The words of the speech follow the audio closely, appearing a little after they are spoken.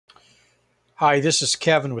Hi, this is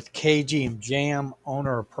Kevin with KG Jam,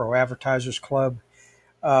 owner of Pro Advertisers Club.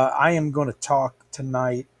 I am going to talk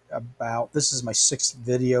tonight about this is my sixth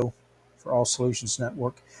video for All Solutions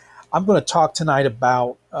Network. I'm going to talk tonight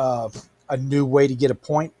about a new way to get a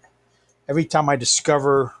point. Every time I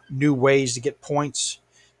discover new ways to get points,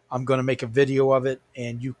 I'm going to make a video of it,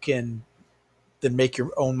 and you can then make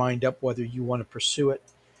your own mind up whether you want to pursue it.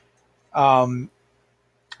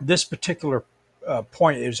 This particular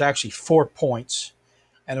point, it was actually 4 points,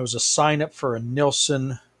 and it was a sign up for a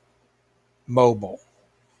Nielsen mobile.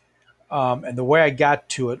 And the way I got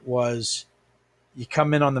to it was you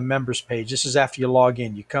come in on the members page. This is after you log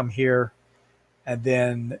in. You come here, and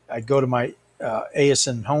then I go to my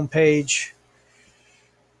ASN homepage.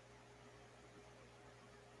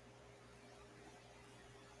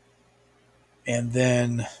 And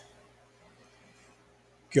then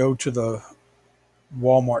go to the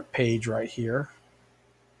Walmart page right here.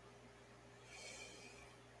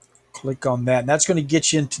 Click on that. And that's going to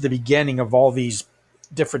get you into the beginning of all these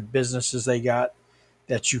different businesses they got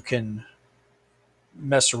that you can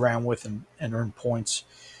mess around with and earn points.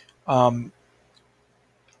 I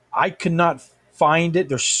could not find it.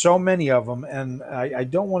 There's so many of them, and I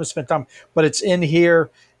don't want to spend time, but it's in here.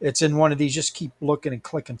 It's in one of these. Just keep looking and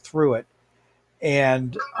clicking through it.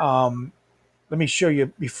 And let me show you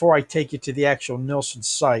before I take you to the actual Nielsen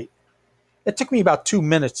site. It took me about 2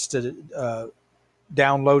 minutes to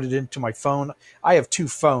download it into my phone. I have two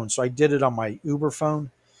phones, so I did it on my Uber phone,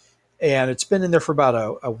 and it's been in there for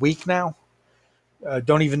about a week now.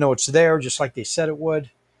 Don't even know it's there, just like they said it would.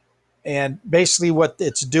 And basically what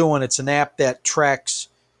it's doing, it's an app that tracks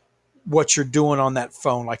what you're doing on that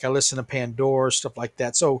phone. Like I listen to Pandora, stuff like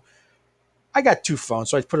that. So I got two phones,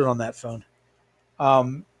 so I put it on that phone.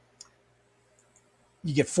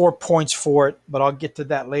 You get 4 points for it, but I'll get to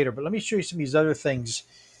that later. But let me show you some of these other things,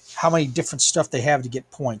 how many different stuff they have to get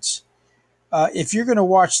points. If you're going to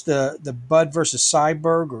watch the Bud versus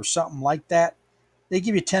Cyborg or something like that, they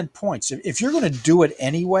give you 10 points. If you're going to do it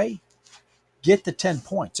anyway, get the 10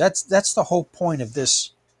 points. That's the whole point of this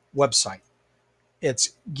website.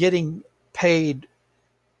 It's getting paid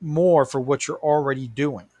more for what you're already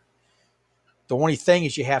doing. The only thing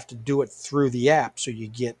is you have to do it through the app so you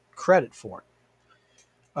get credit for it.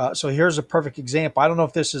 So here's a perfect example. I don't know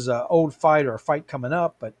if this is an old fight or a fight coming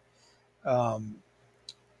up, but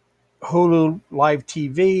Hulu Live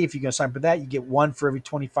TV, if you're going to sign for that, you get one for every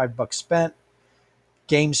 25 bucks spent.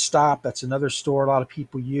 GameStop, that's another store a lot of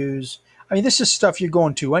people use. I mean, this is stuff you're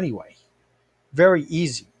going to anyway. Very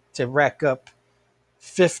easy to rack up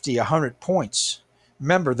 50, 100 points.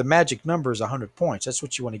 Remember, the magic number is 100 points. That's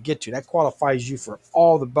what you want to get to. That qualifies you for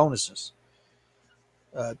all the bonuses.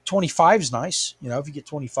 25 is nice, if you get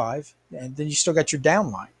 25. And then you still got your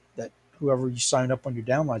downline. That whoever you sign up on your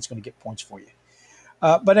downline is going to get points for you.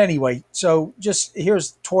 But anyway, so just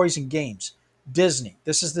here's toys and games. Disney.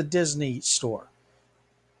 This is the Disney store.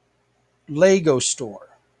 Lego store.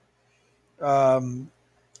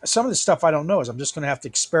 Some of the stuff I don't know is I'm just going to have to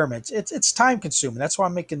experiment. It's time consuming. That's why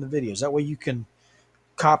I'm making the videos. That way you can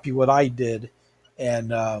copy what I did and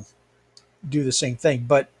do the same thing.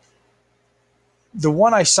 But the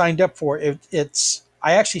one I signed up for,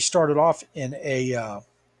 I actually started off in a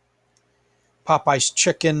Popeye's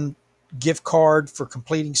Chicken gift card for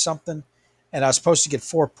completing something, and I was supposed to get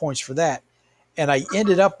 4 points for that. And I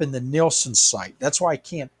ended up in the Nielsen site. That's why I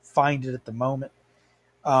can't find it at the moment.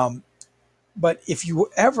 But if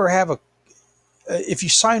you ever if you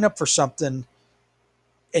sign up for something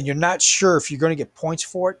and you're not sure if you're going to get points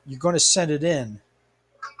for it, you're going to send it in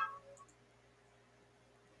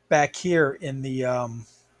back here in the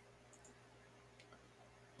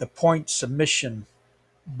point submission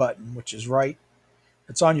button, which is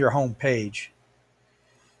it's on your home page.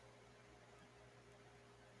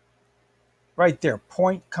 Right there,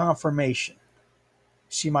 point confirmation.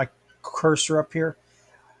 See my cursor up here?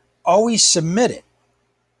 Always submit it,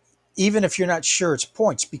 even if you're not sure it's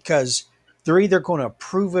points, because they're either going to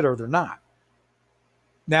approve it or they're not.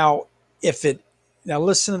 Now,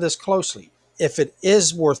 listen to this closely. If it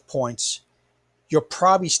is worth points, you'll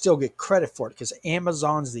probably still get credit for it because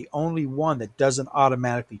Amazon's the only one that doesn't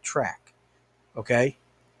automatically track. Okay?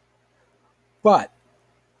 But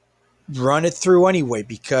run it through anyway,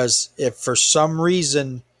 because if for some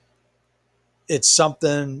reason it's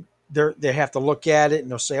something they have to look at it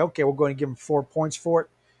and they'll say, okay, we're going to give them 4 points for it.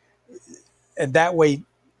 And that way,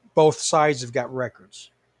 both sides have got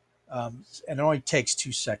records. And it only takes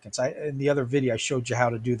 2 seconds. In the other video, I showed you how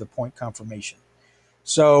to do the point confirmation.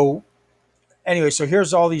 So anyway, so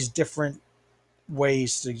here's all these different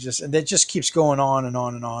ways to just, and it just keeps going on and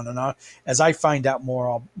on and on and on. As I find out more,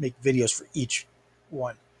 I'll make videos for each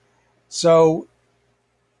one. So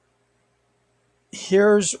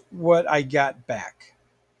here's what I got back.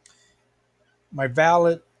 My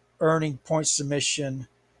valid earning point submission,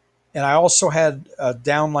 and I also had a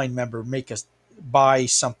downline member make us buy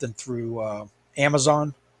something through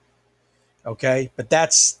Amazon. Okay, but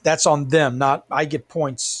that's on them. Not I get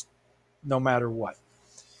points no matter what.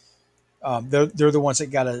 They're the ones that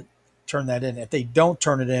got to turn that in. If they don't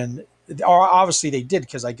turn it in, or obviously they did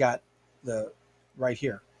because I got the right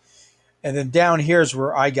here. And then down here is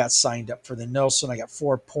where I got signed up for the Nielsen. I got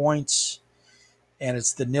 4 points, and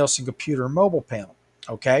it's the Nielsen computer mobile panel.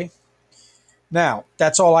 Okay. Now,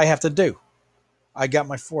 that's all I have to do. I got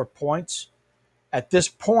my 4 points. At this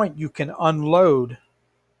point, you can unload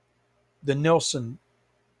the Nielsen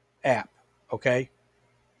app, okay,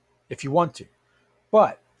 if you want to.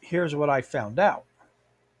 But here's what I found out.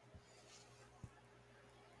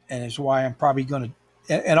 And it's why I'm probably going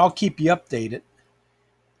to, and I'll keep you updated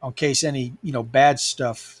in case any, bad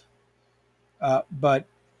stuff. But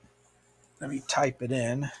let me type it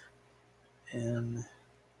in. And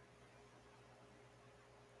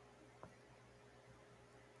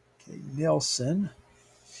okay, Nielsen.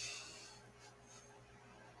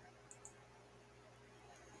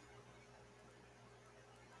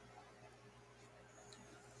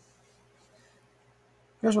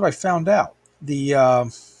 Here's what I found out.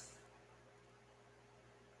 You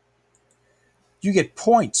get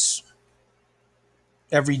points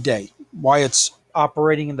every day while it's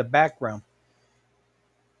operating in the background.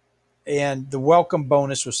 And the welcome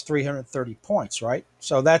bonus was 330 points, right?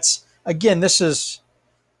 So that's, again, this is,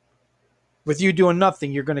 with you doing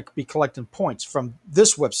nothing, you're going to be collecting points from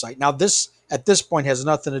this website. Now, this, at this point, has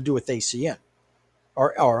nothing to do with ACN,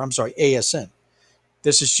 or I'm sorry, ASN.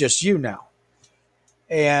 This is just you now.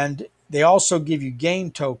 And they also give you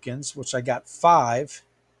game tokens, which I got 5,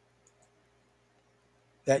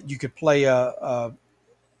 that you could play a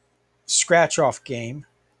scratch-off game.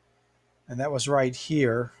 And that was right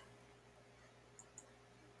here.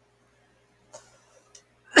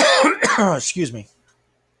 Excuse me.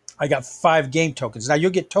 I got 5 game tokens. Now,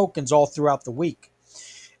 you'll get tokens all throughout the week,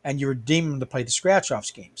 and you redeem them to play the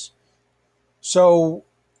scratch-offs games. So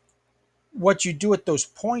what you do with those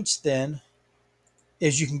points then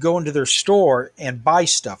is you can go into their store and buy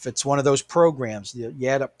stuff. It's one of those programs. You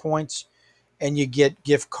add up points, and you get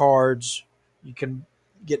gift cards. You can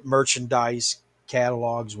get merchandise,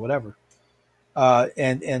 catalogs, whatever.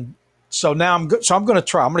 And so now I'm good. So I'm going to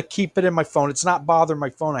try. I'm going to keep it in my phone. It's not bothering my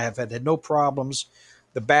phone. I have had no problems.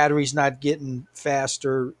 The battery's not getting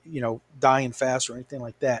faster, dying faster or anything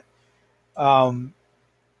like that.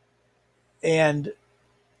 And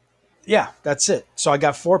yeah, that's it. So I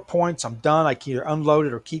got 4 points. I'm done. I can either unload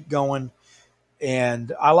it or keep going.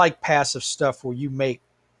 And I like passive stuff where you make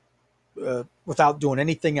without doing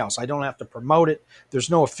anything else. I don't have to promote it. There's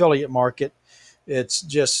no affiliate market. It's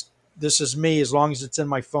just, this is me. As long as it's in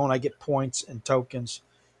my phone, I get points and tokens,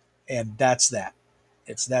 and that's that.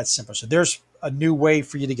 It's that simple. So there's a new way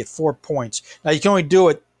for you to get 4 points. Now, you can only do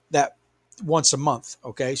it that once a month,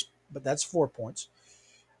 okay? But that's 4 points.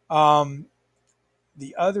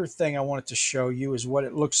 The other thing I wanted to show you is what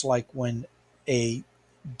it looks like when a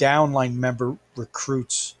downline member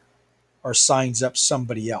recruits or signs up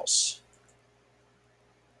somebody else.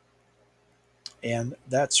 And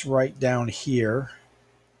that's right down here.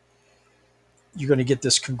 You're going to get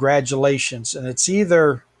this congratulations, and it's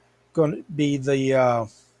either going to be the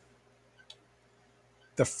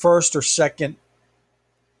first or second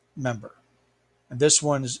member. And this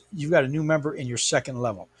one's, you've got a new member in your second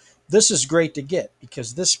level. This is great to get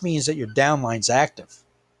because this means that your downline's active.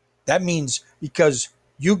 That means because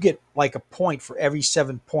you get like a point for every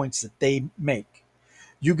 7 points that they make.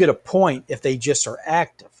 You get a point if they just are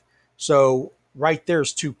active. So right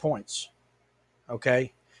there's 2 points.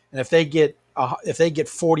 Okay. And if they get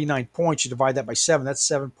 49 points, you divide that by 7, that's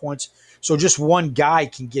 7 points. So just one guy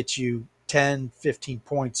can get you 10, 15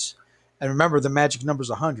 points. And remember, the magic number is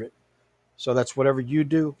 100. So that's whatever you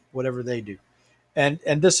do, whatever they do. And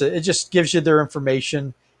this, it just gives you their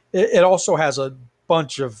information. It also has a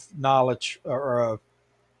bunch of knowledge or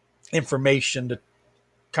information to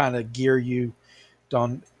kind of gear you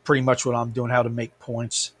on pretty much what I'm doing, how to make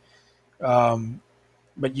points.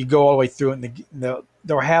 But you go all the way through it, and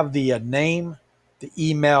they'll have the name, the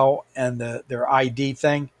email, and their ID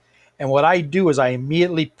thing. And what I do is I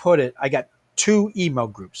immediately put it, I got 2 email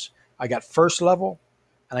groups. I got first level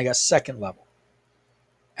and I got second level.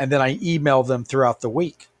 And then I email them throughout the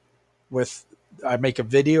week I make a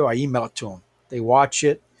video, I email it to them. They watch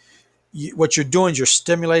it. what you're doing is you're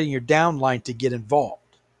stimulating your downline to get involved.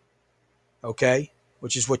 Okay,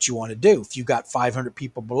 which is what you want to do. If you got 500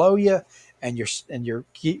 people below you, and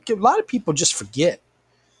a lot of people just forget.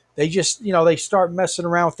 They just, they start messing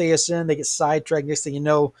around with ASN. They get sidetracked. Next thing you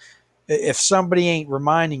know, if somebody ain't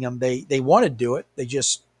reminding them, they want to do it. They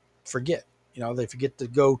just forget. They forget to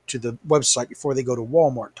go to the website before they go to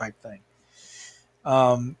Walmart type thing.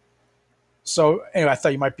 So anyway, I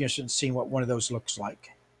thought you might be interested in seeing what one of those looks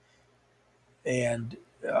like. And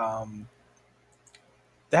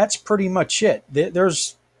that's pretty much it.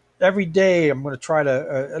 There's every day I'm going to try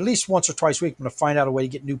to, at least once or twice a week, I'm going to find out a way to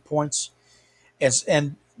get new points.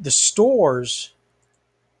 And the stores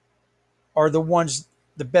are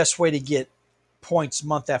the best way to get points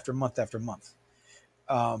month after month after month.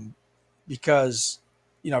 Because,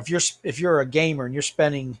 if you're a gamer and you're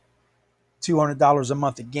spending $200 a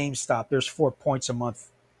month at GameStop, there's 4 points a month.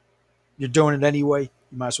 You're doing it anyway.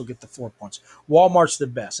 You might as well get the 4 points. Walmart's the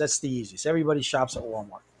best. That's the easiest. Everybody shops at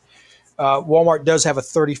Walmart. Walmart does have a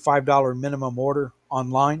 $35 minimum order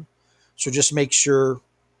online. So just make sure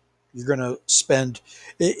you're going to spend.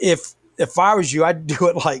 If I was you, I'd do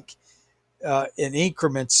it like in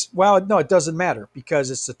increments. Well, no, it doesn't matter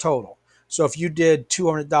because it's the total. So if you did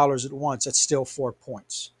 $200 at once, that's still 4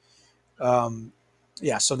 points. So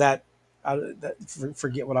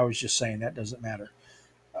forget what I was just saying. That doesn't matter.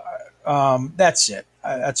 That's it.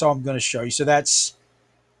 That's all I'm going to show you. So that's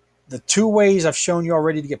the 2 ways I've shown you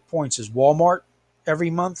already to get points is Walmart every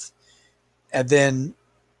month. And then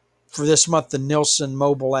for this month, the Nielsen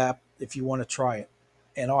mobile app, if you want to try it.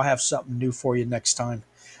 And I'll have something new for you next time.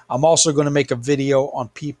 I'm also going to make a video on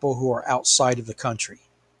people who are outside of the country.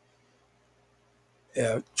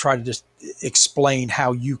 Try to just explain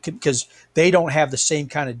how you can, because they don't have the same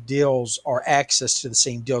kind of deals or access to the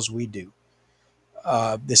same deals we do.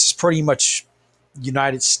 This is pretty much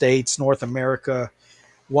United States, North America.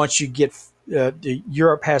 Once you get,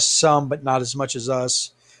 Europe has some, but not as much as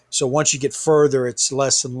us. So once you get further, it's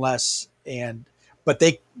less and less. But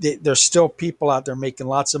there's still people out there making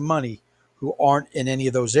lots of money who aren't in any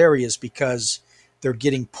of those areas because they're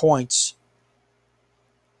getting points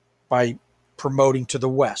by promoting to the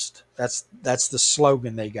West. That's the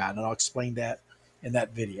slogan they got, and I'll explain that in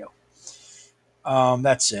that video.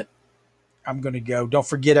 That's it. I'm going to go. Don't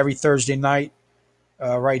forget every Thursday night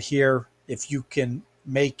right here, if you can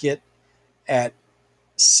make it at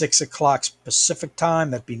 6 o'clock Pacific time,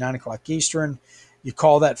 that'd be 9 o'clock Eastern. You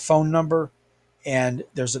call that phone number, and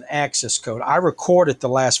there's an access code. I recorded the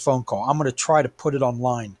last phone call. I'm going to try to put it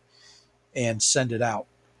online and send it out.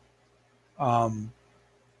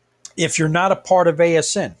 If you're not a part of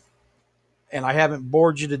ASN, and I haven't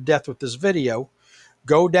bored you to death with this video,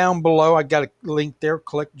 go down below. I got a link there.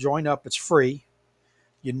 Click join up. It's free.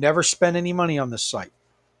 You never spend any money on this site.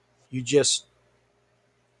 You just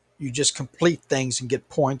complete things and get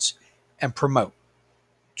points and promote.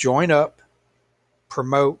 Join up,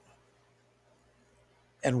 promote,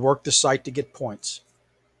 and work the site to get points.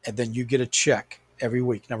 And then you get a check every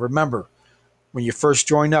week. Now remember, when you first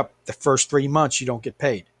join up, the first 3 months you don't get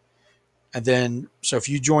paid. And then, so if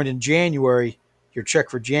you joined in January, your check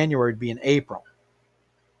for January would be in April.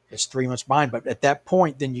 It's 3 months behind. But at that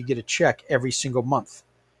point, then you get a check every single month.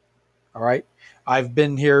 All right. I've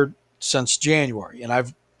been here since January,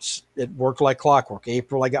 and it worked like clockwork.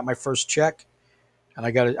 April, I got my first check, and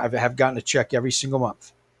I have gotten a check every single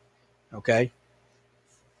month. Okay.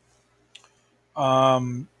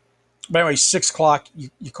 But anyway, 6 o'clock,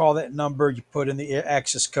 you call that number, you put in the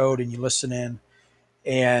access code, and you listen in,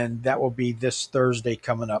 and that will be this Thursday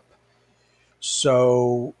coming up.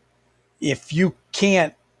 So if you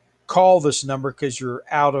can't call this number because you're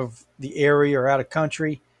out of the area or out of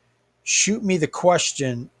country, shoot me the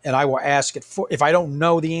question and I will ask it. If I don't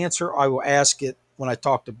know the answer, I will ask it when I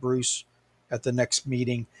talk to Bruce at the next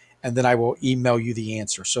meeting, and then I will email you the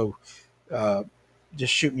answer. So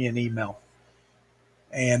just shoot me an email.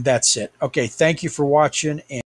 And that's it. Okay, thank you for watching. And